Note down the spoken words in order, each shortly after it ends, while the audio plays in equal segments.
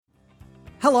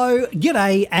Hello,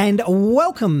 g'day, and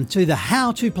welcome to the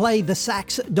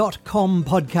howtoplaythesax.com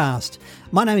podcast.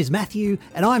 My name is Matthew,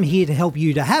 and I'm here to help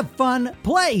you to have fun,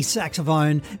 play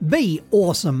saxophone, be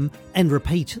awesome, and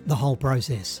repeat the whole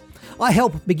process. I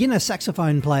help beginner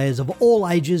saxophone players of all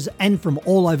ages and from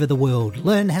all over the world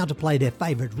learn how to play their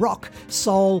favourite rock,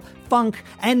 soul, funk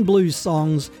and blues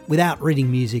songs without reading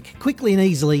music, quickly and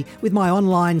easily with my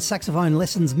online saxophone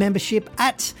lessons membership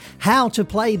at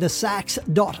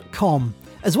howtoplaythesax.com,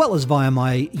 as well as via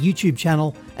my YouTube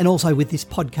channel and also with this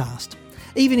podcast.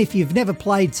 Even if you've never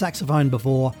played saxophone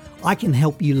before, I can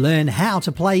help you learn how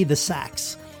to play the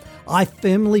sax. I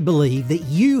firmly believe that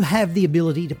you have the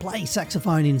ability to play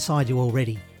saxophone inside you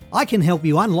already. I can help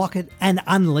you unlock it and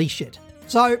unleash it.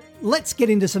 So let's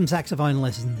get into some saxophone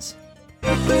lessons.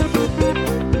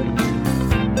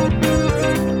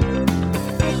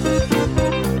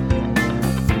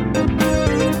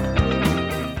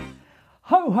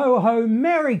 Ho, ho, ho,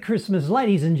 Merry Christmas,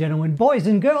 ladies and gentlemen, boys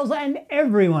and girls, and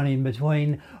everyone in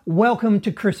between. Welcome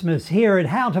to Christmas here at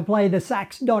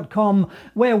howtoplaythesax.com,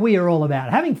 where we are all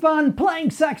about having fun,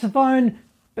 playing saxophone,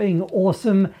 being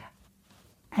awesome,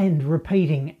 and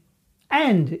repeating.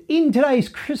 And in today's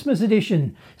Christmas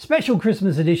edition, special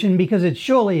Christmas edition, because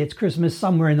it's Christmas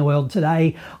somewhere in the world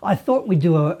today, I thought we'd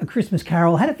do a Christmas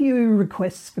carol. Had a few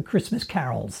requests for Christmas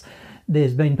carols.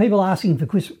 There's been people asking for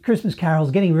Christmas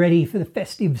carols, getting ready for the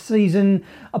festive season.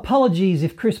 Apologies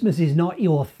if Christmas is not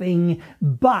your thing,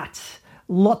 but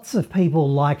lots of people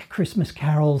like Christmas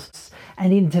carols.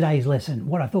 And in today's lesson,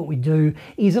 what I thought we'd do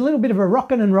is a little bit of a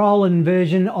rockin' and rollin'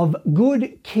 version of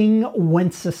Good King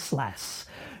Wenceslas.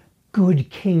 Good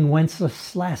King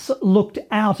Wenceslas looked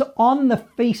out on the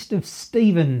feast of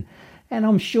Stephen, and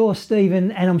I'm sure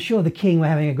Stephen and I'm sure the king were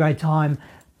having a great time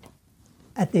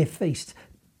at their feast.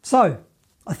 So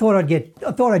I thought I'd get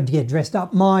dressed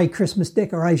up. My Christmas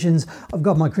decorations. I've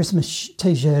got my Christmas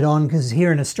t-shirt on because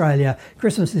here in Australia,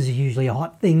 Christmas is usually a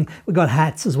hot thing. We've got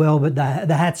hats as well, but the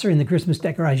hats are in the Christmas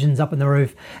decorations up on the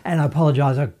roof. And I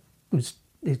apologise, I'm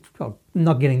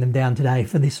not getting them down today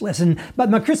for this lesson. But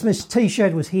my Christmas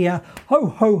t-shirt was here. Ho,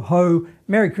 ho, ho.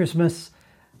 Merry Christmas.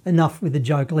 Enough with the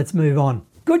joke. Let's move on.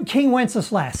 Good King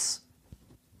Wenceslas.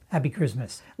 Happy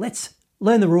Christmas. Let's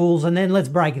learn the rules and then let's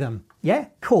break them. Yeah?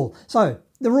 Cool. So,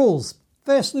 the rules.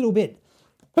 First little bit.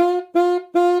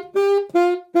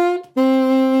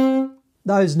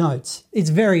 Those notes.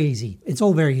 It's very easy. It's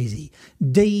all very easy.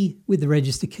 D with the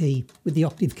register key, with the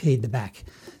octave key at the back.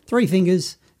 3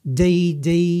 fingers. D,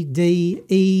 D, D,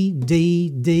 E, D,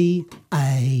 D,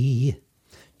 A.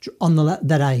 On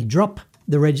that A, drop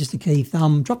the register key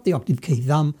thumb, drop the octave key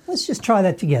thumb. Let's just try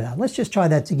that together.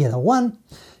 1,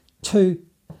 2,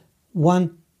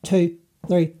 1, 2,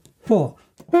 3, 4.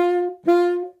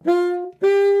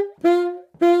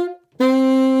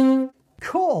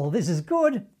 Cool. This is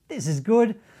good.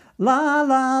 La,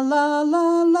 la, la,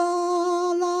 la,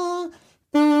 la, la.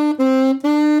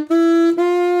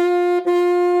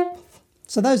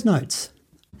 So those notes.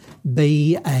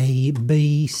 B, A,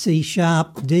 B, C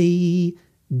sharp, D,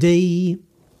 D.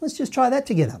 Let's just try that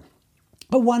together.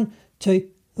 1, 2,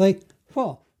 3,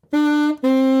 4.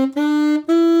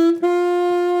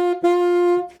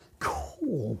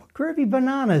 Cool. Groovy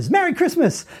bananas. Merry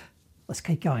Christmas. Let's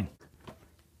keep going.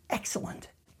 Excellent.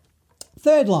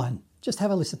 Third line. Just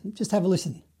have a listen.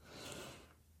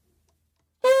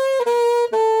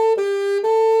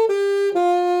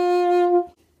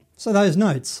 So those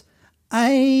notes.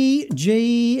 A,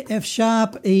 G, F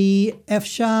sharp, E,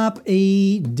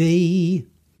 D.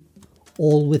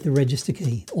 All with the register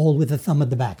key. All with the thumb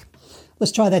at the back.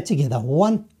 Let's try that together.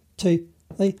 1, 2,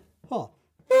 3, 4.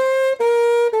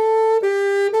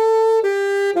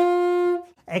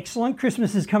 Excellent.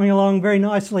 Christmas is coming along very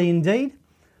nicely indeed.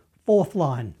 Fourth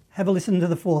line. Have a listen to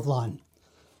the fourth line.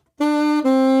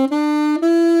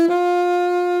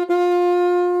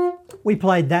 We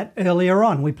played that earlier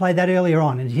on.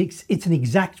 And it's an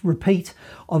exact repeat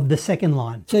of the second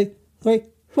line. 2, 3,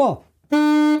 4.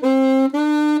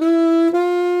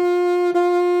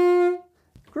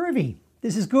 Groovy.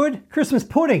 This is good. Christmas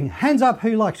pudding. Hands up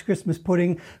who likes Christmas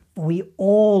pudding. We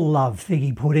all love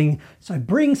figgy pudding, so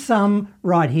bring some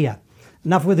right here.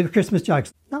 Enough with the Christmas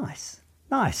jokes. Nice.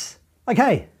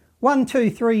 Okay, 1, 2,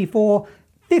 3, 4,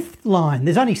 fifth line.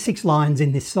 There's only 6 lines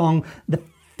in this song. The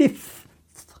fifth,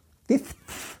 it's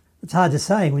hard to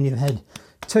say when you've had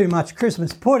too much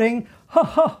Christmas pudding. Ho,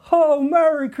 ho, ho,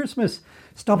 Merry Christmas.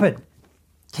 Stop it.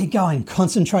 Keep going.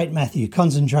 Concentrate, Matthew,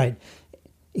 concentrate.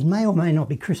 It may or may not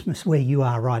be Christmas where you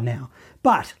are right now,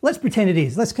 but let's pretend it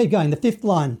is. Let's keep going. The fifth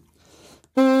line.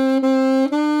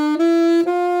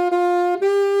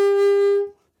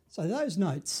 So those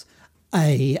notes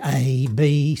A,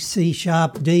 B, C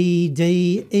sharp, D,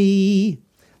 D, E.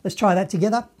 Let's try that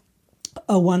together.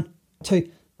 Oh, 1,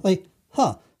 2, 3,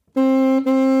 ha.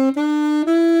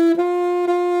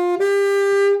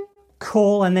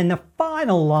 Call, and then the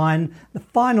final line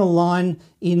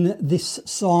in this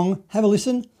song, have a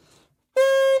listen.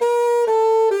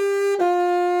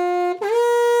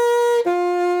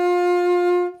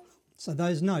 So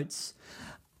those notes,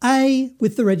 A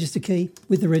with the register key,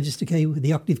 with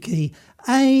the octave key,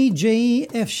 A, G,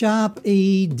 F sharp,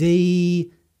 E,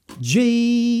 D,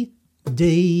 G,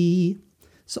 D.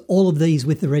 So all of these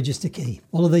with the register key,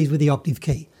 all of these with the octave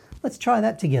key. Let's try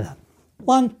that together.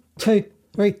 1, 2,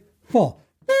 3, 4.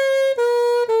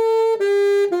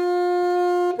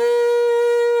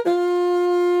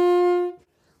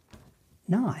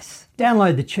 Nice.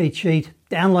 Download the cheat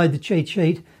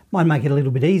sheet. Might make it a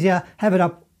little bit easier. Have it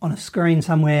up on a screen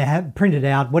somewhere, print it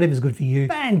out, whatever's good for you.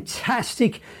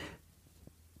 Fantastic.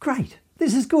 Great.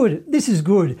 This is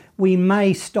good. We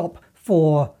may stop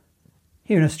for,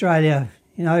 here in Australia,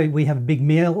 you know, we have a big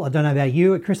meal. I don't know about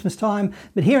you at Christmas time,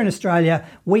 but here in Australia,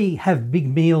 we have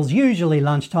big meals, usually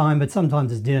lunchtime, but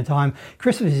sometimes it's dinner time.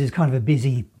 Christmas is kind of a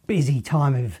busy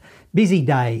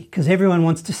day because everyone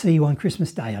wants to see you on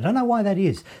Christmas Day. I don't know why that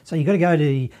is. So you've got to go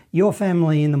to your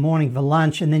family in the morning for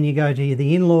lunch, and then you go to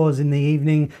the in-laws in the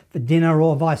evening for dinner,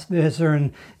 or vice versa,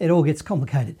 and it all gets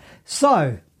complicated.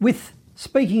 So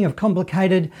speaking of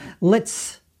complicated,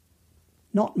 let's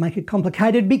not make it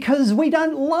complicated, because we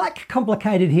don't like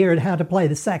complicated here at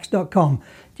howtoplaythesax.com.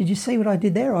 Did you see what I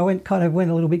did there? I went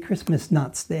a little bit Christmas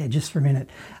nuts there just for a minute.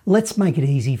 Let's make it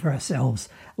easy for ourselves.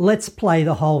 Let's play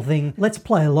the whole thing. Let's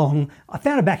play along. I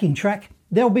found a backing track.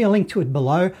 There'll be a link to it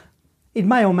below. It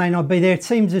may or may not be there. It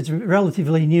seems it's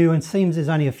relatively new and seems there's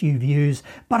only a few views,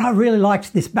 but I really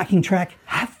liked this backing track.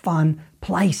 Have fun,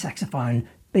 play saxophone,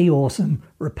 be awesome,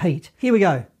 repeat. Here we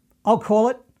go. I'll call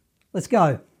it. Let's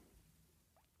go.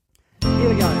 Here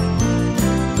we go.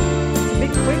 It's a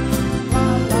bit quick.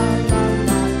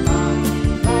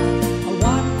 A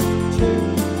 1, 2,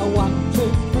 a 1,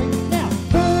 2, 3. Now.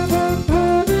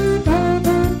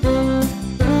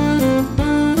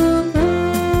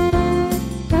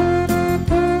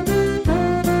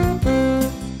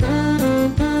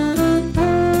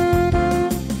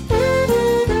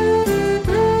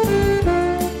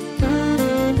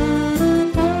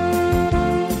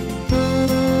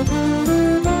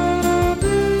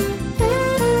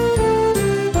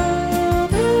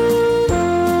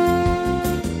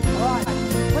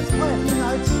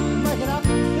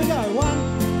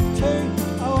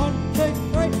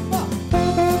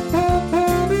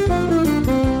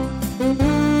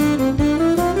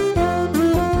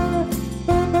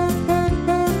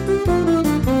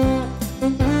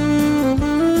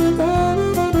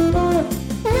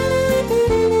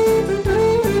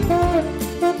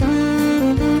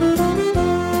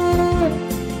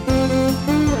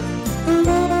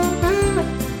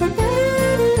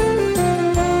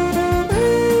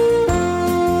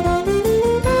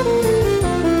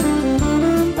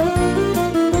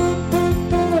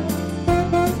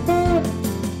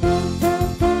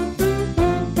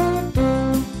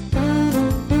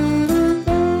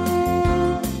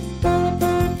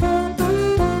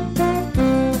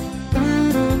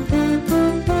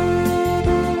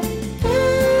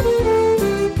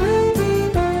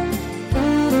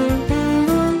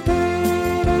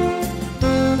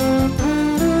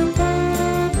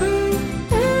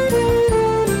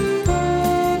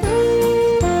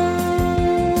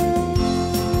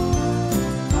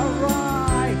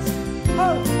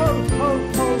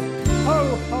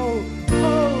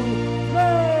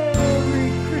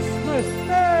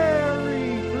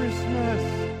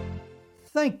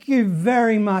 Thank you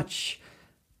very much.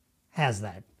 How's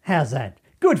that?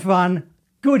 Good fun.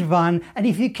 And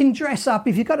if you can dress up,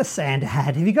 if you've got a Santa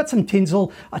hat, if you've got some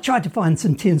tinsel, I tried to find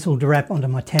some tinsel to wrap onto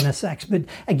my tenor sax, but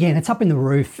again, it's up in the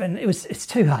roof and it's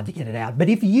too hard to get it out. But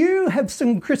if you have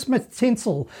some Christmas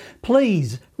tinsel,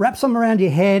 please wrap some around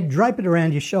your head, drape it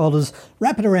around your shoulders,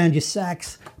 wrap it around your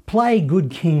sax, play Good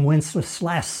King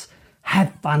Wenceslas,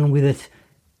 have fun with it,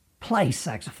 play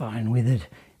saxophone with it,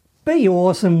 be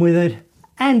awesome with it,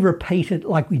 and repeat it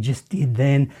like we just did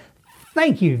then.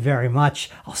 Thank you very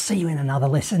much. I'll see you in another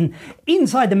lesson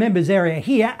inside the members area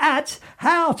here at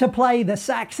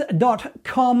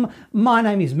howtoplaythesax.com. My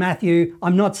name is Matthew.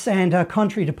 I'm not Santa,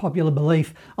 contrary to popular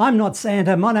belief. I'm not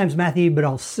Santa. My name's Matthew, but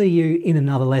I'll see you in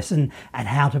another lesson at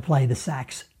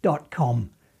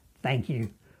howtoplaythesax.com. Thank you.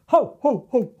 Ho, ho,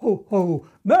 ho, ho, ho.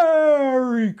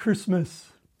 Merry Christmas.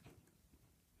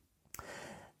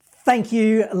 Thank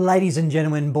you, ladies and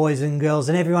gentlemen, boys and girls,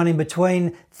 and everyone in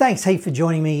between. Thanks heap for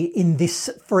joining me in this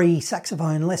free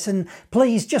saxophone lesson.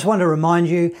 Please, just want to remind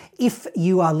you, if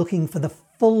you are looking for the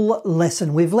full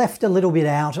lesson, we've left a little bit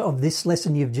out of this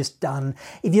lesson you've just done.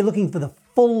 If you're looking for the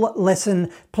full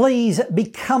lesson, please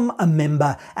become a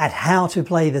member at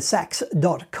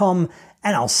howtoplaythesax.com,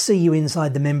 and I'll see you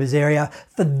inside the members area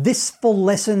for this full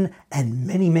lesson and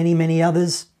many, many, many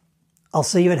others. I'll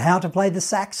see you at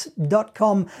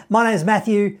howtoplaythesax.com. My name is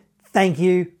Matthew. Thank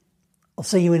you. I'll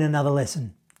see you in another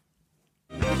lesson.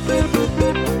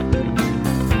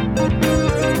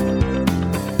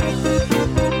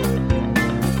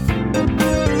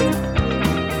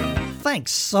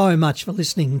 Thanks so much for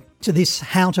listening to this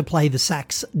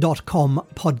howtoplaythesax.com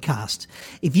podcast.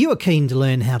 If you are keen to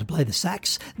learn how to play the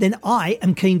sax, then I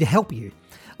am keen to help you.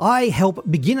 I help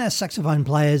beginner saxophone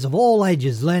players of all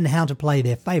ages learn how to play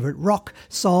their favourite rock,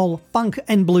 soul, funk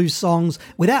and blues songs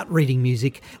without reading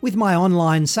music with my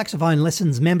online saxophone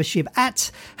lessons membership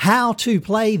at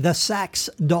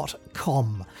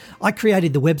howtoplaythesax.com. I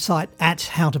created the website at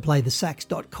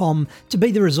howtoplaythesax.com to be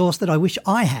the resource that I wish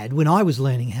I had when I was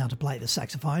learning how to play the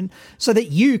saxophone, so that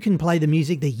you can play the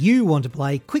music that you want to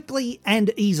play quickly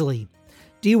and easily.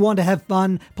 Do you want to have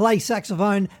fun, play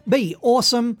saxophone, be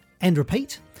awesome and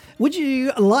repeat? Would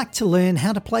you like to learn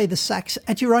how to play the sax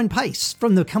at your own pace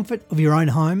from the comfort of your own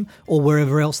home or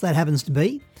wherever else that happens to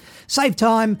be? Save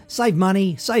time, save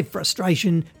money, save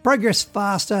frustration, progress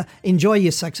faster, enjoy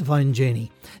your saxophone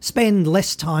journey. Spend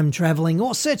less time travelling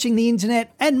or searching the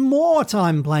internet and more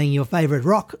time playing your favourite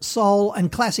rock, soul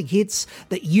and classic hits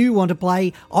that you want to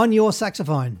play on your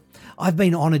saxophone. I've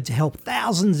been honoured to help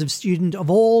thousands of students of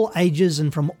all ages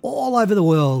and from all over the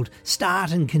world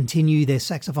start and continue their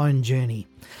saxophone journey.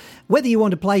 Whether you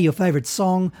want to play your favourite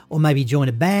song, or maybe join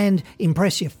a band,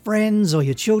 impress your friends or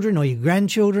your children or your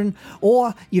grandchildren,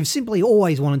 or you've simply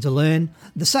always wanted to learn,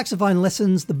 the saxophone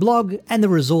lessons, the blog and the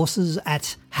resources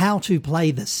at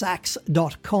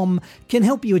howtoplaythesax.com can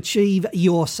help you achieve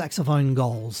your saxophone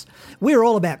goals. We're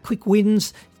all about quick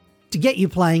wins to get you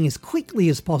playing as quickly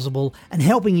as possible and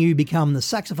helping you become the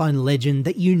saxophone legend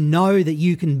that you know that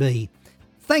you can be.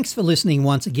 Thanks for listening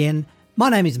once again. My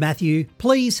name is Matthew.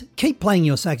 Please keep playing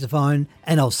your saxophone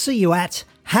and I'll see you at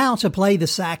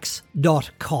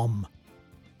howtoplaythesax.com.